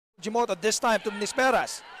Fujimoto this time to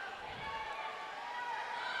Nisperas.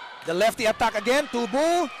 The lefty attack again.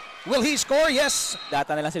 Tubu. Will he score? Yes.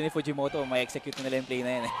 Data na lang sila ni Fujimoto. May execute na nila yung play na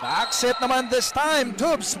yan. Back set naman this time.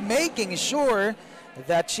 Tubes making sure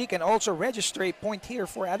that she can also register a point here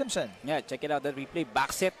for Adamson. Yeah, check it out, the replay.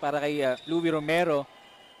 Back set para kay Louie Romero.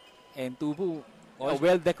 And Tubu, a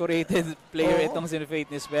well-decorated player itong si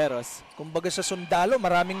Faith Nisperos. Kumbaga sa sundalo,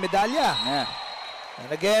 maraming medalya. Yeah.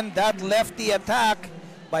 And again, that lefty attack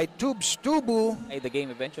by Tubes Tubu. Ay, the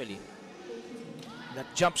game eventually. That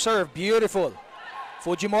jump serve, beautiful.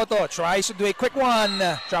 Fujimoto tries to do a quick one,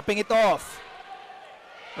 dropping it off.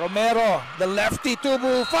 Romero, the lefty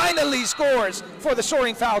Tubu, finally scores for the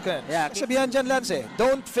Soaring Falcons. Yeah. Sabihan dyan, Lance,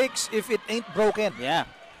 don't fix if it ain't broken. Yeah.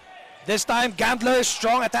 This time, Gandler,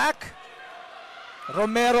 strong attack.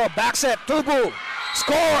 Romero, back set, Tubu,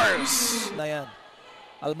 scores! Na yan.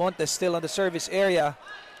 Almonte still on the service area.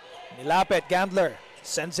 Nilapit, Gandler,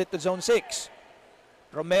 sends it to zone 6.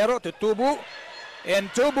 Romero to Tubu. And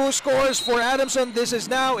Tubu scores for Adamson. This is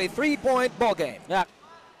now a 3-point ball game. Yeah.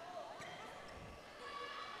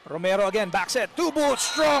 Romero again, back set. Tubu,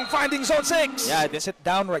 strong, finding zone 6. Yeah, this it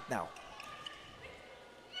down right now.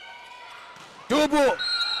 Tubu,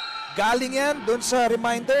 galing yan dun sa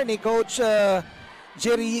reminder ni Coach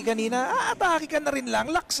Jerry kanina. Atake ka na rin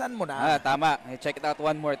lang, laksan mo na. Tama. Check it out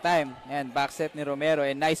one more time. And back set ni Romero.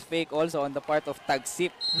 And nice fake also on the part of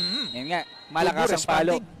Tagsip. Yan nga, malakas ang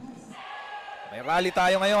palo. May rally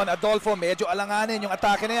tayo ngayon. Adolfo, medyo alanganin yung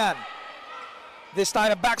atake na yan. This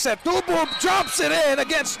time a back set. Tubu drops it in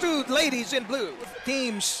against two ladies in blue.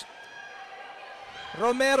 Teams.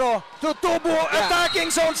 Romero to Tubu,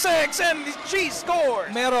 attacking zone 6, and she scores.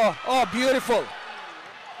 Romero, oh, beautiful.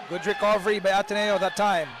 Good recovery by Ateneo that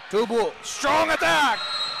time. Tubu, strong attack.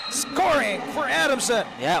 Scoring for Adamson.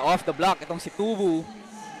 Yeah, off the block. Itong si Tubu.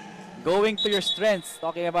 Going to your strengths.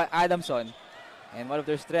 Talking about Adamson. And one of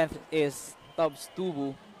their strengths is Tubbs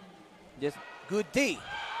Tubu. Just good D.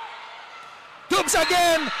 Tubbs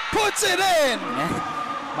again puts it in.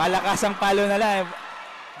 Malakas ang palo na lang.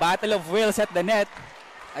 Battle of wills at the net.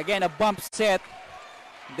 Again, a bump set.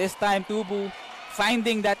 This time Tubu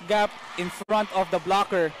finding that gap in front of the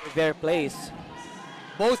blocker. Their place.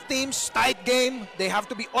 Both teams tight game. They have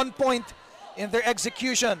to be on point in their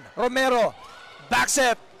execution. Romero back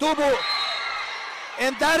set. Tubu.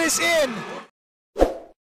 And that is in.